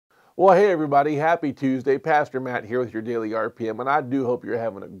Well, hey everybody, happy Tuesday. Pastor Matt here with your daily RPM, and I do hope you're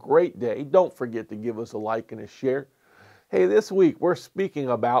having a great day. Don't forget to give us a like and a share. Hey, this week we're speaking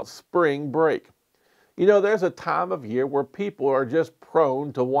about spring break. You know, there's a time of year where people are just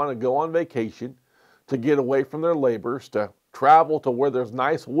prone to want to go on vacation, to get away from their labors, to travel to where there's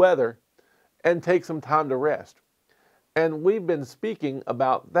nice weather, and take some time to rest. And we've been speaking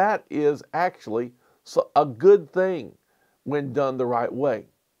about that is actually a good thing when done the right way.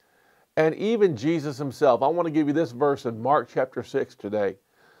 And even Jesus himself, I want to give you this verse in Mark chapter 6 today.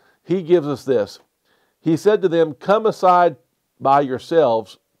 He gives us this. He said to them, "Come aside by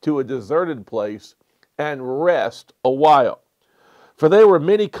yourselves to a deserted place and rest a while." For there were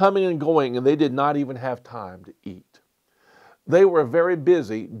many coming and going, and they did not even have time to eat. They were very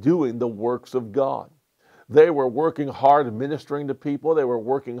busy doing the works of God. They were working hard ministering to people. They were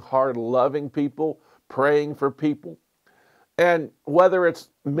working hard loving people, praying for people. And whether it's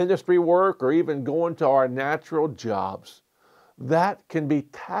ministry work or even going to our natural jobs, that can be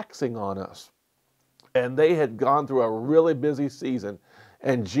taxing on us. And they had gone through a really busy season,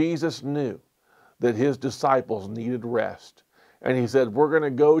 and Jesus knew that his disciples needed rest. And he said, we're going to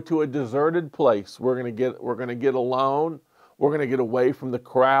go to a deserted place. We're going to get alone. We're going to get away from the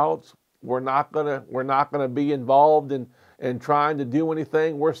crowds. We're not going to be involved in trying to do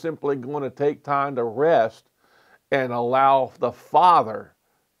anything. We're simply going to take time to rest and allow the Father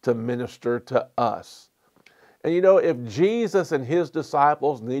to minister to us. And you know, if Jesus and his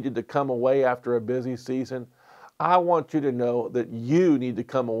disciples needed to come away after a busy season, I want you to know that you need to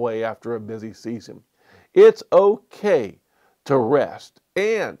come away after a busy season. It's okay to rest,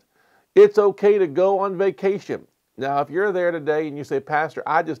 and it's okay to go on vacation. Now, if you're there today and you say, "Pastor,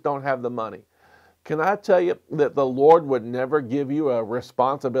 I just don't have the money," can I tell you that the Lord would never give you a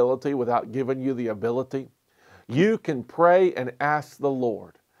responsibility without giving you the ability? You can pray and ask the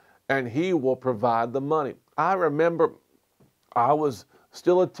Lord, and he will provide the money. I remember I was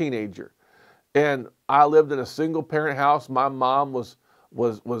still a teenager, and I lived in a single-parent house. My mom was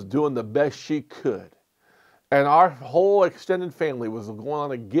doing the best she could, and our whole extended family was going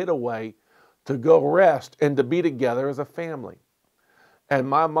on a getaway to go rest and to be together as a family. And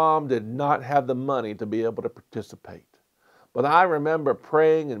my mom did not have the money to be able to participate. But I remember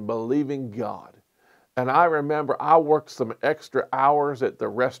praying and believing God. And I remember I worked some extra hours at the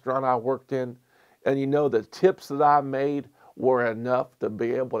restaurant I worked in. And you know, the tips that I made were enough to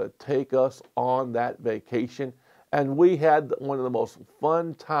be able to take us on that vacation. And we had one of the most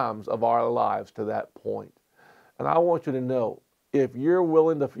fun times of our lives to that point. And I want you to know, if you're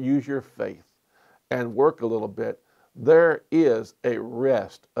willing to use your faith and work a little bit, there is a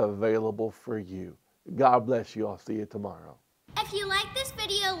rest available for you. God bless you. I'll see you tomorrow. If you like this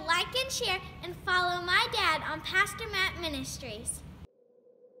video, like and share, and follow my dad on Pastor Matt Ministries.